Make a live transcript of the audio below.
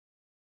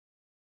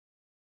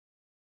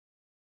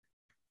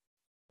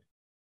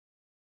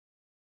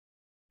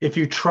If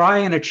you try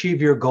and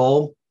achieve your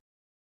goal,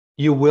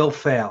 you will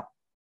fail.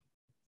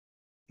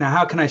 Now,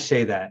 how can I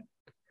say that?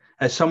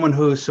 As someone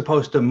who's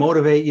supposed to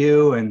motivate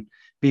you and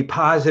be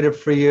positive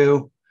for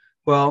you,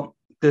 well,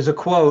 there's a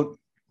quote,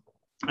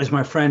 as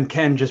my friend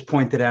Ken just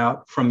pointed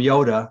out, from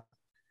Yoda.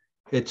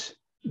 It's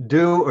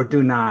do or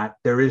do not.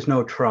 There is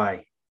no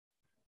try.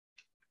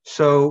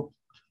 So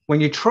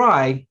when you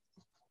try,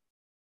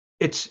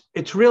 it's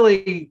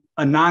really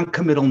a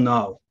non-committal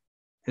no,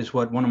 is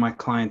what one of my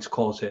clients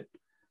calls it.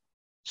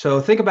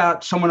 So think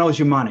about someone owes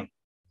you money,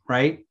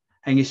 right?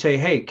 And you say,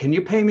 hey, can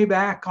you pay me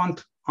back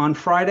on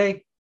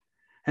Friday?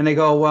 And they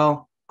go,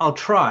 well, I'll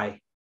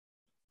try.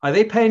 Are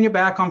they paying you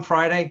back on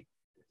Friday?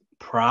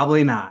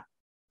 Probably not.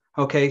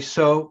 Okay,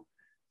 so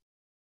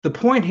the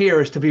point here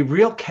is to be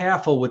real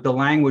careful with the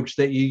language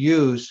that you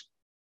use,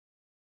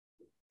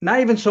 not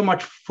even so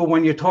much for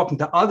when you're talking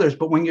to others,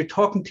 but when you're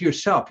talking to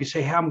yourself. You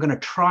say, hey, I'm going to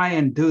try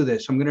and do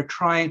this. I'm going to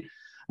try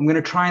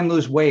and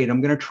lose weight.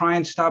 I'm going to try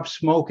and stop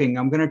smoking.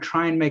 I'm going to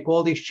try and make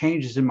all these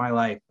changes in my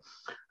life.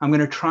 I'm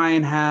going to try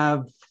and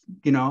I'm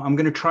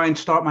going to try and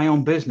start my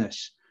own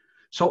business.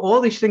 So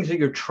all these things that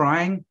you're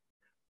trying,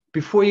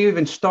 before you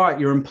even start,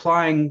 you're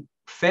implying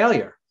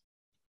failure,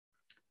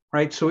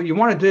 right? So what you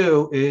want to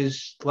do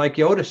is, like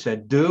Yoda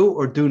said, do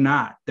or do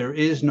not. There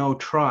is no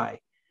try.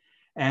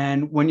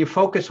 And when you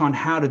focus on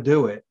how to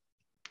do it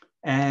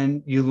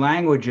and you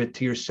language it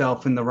to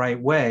yourself in the right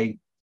way,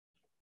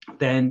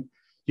 then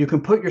you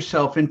can put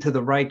yourself into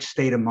the right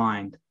state of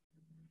mind.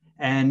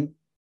 And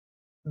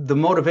the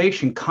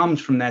motivation comes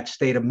from that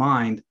state of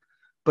mind,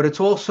 but it's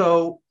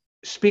also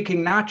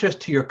speaking not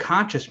just to your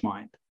conscious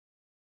mind,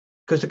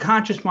 because the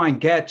conscious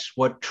mind gets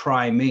what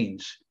try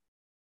means,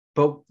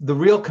 but the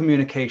real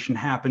communication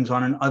happens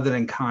on an other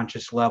than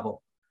conscious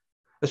level,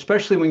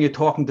 especially when you're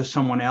talking to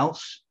someone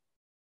else.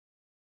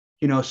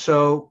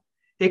 So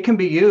it can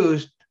be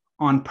used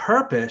on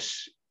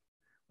purpose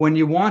when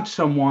you want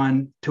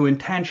someone to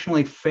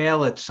intentionally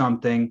fail at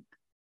something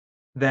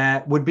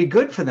that would be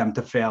good for them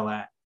to fail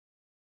at.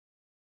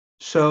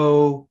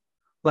 So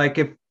like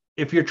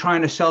if you're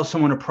trying to sell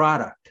someone a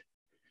product,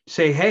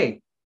 say,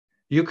 hey,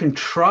 you can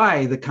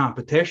try the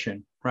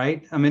competition,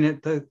 right? I mean,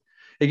 it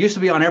used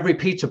to be on every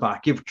pizza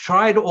box. You've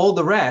tried all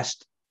the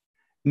rest.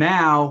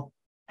 Now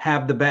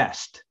have the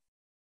best,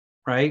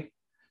 right?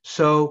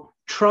 So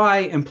try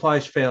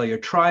implies failure.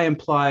 Try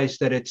implies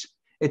that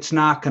it's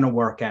not going to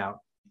work out.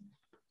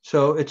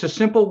 So it's a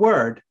simple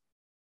word.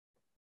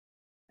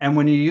 And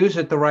when you use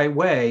it the right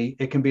way,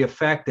 it can be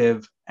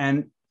effective.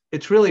 And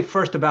it's really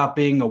first about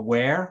being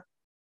aware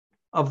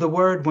of the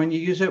word when you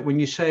use it. When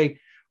you say,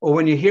 or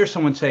when you hear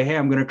someone say, hey,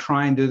 I'm going to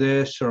try and do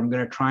this, or I'm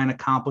going to try and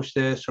accomplish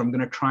this, or I'm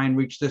going to try and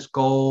reach this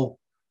goal,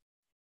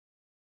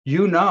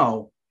 you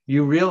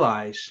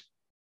realize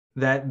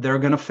that they're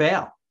going to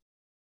fail.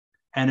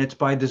 And it's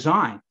by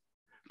design.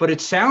 But it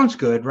sounds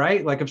good,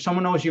 right? Like if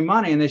someone owes you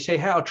money and they say,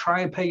 hey, I'll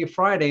try and pay you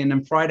Friday. And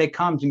then Friday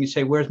comes and you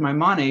say, where's my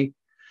money?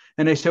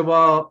 And they say,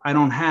 well, I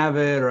don't have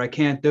it, or I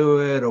can't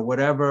do it, or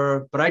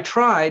whatever. But I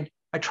tried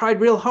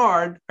real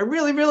hard. I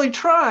really, really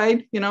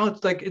tried.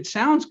 It's like, it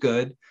sounds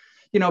good,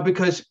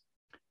 because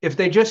if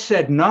they just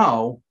said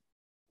no,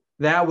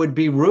 that would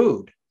be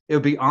rude. It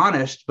would be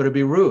honest, but it'd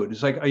be rude.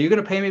 It's like, are you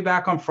going to pay me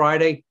back on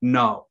Friday?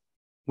 No.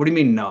 What do you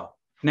mean no?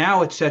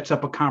 Now it sets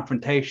up a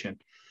confrontation.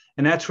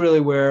 And that's really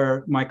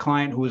where my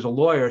client, who is a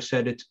lawyer,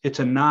 said it's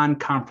a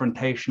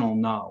non-confrontational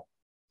no.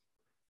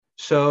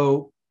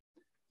 So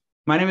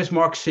my name is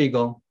Mark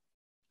Siegel.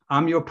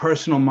 I'm your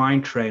personal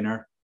mind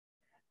trainer.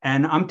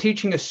 And I'm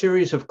teaching a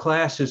series of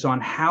classes on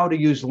how to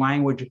use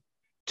language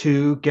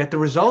to get the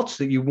results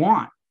that you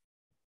want.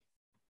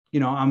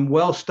 I'm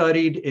well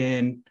studied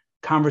in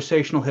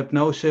conversational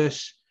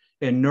hypnosis,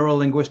 in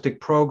neuro-linguistic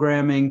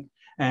programming,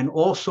 and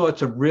all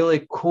sorts of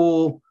really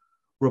cool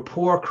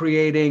rapport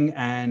creating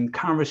and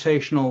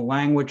conversational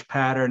language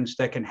patterns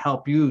that can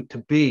help you to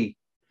be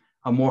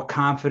a more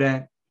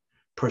confident,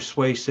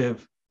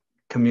 persuasive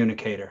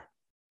communicator.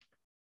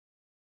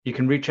 You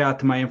can reach out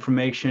to my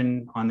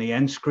information on the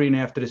end screen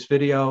after this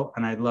video,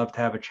 and I'd love to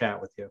have a chat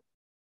with you.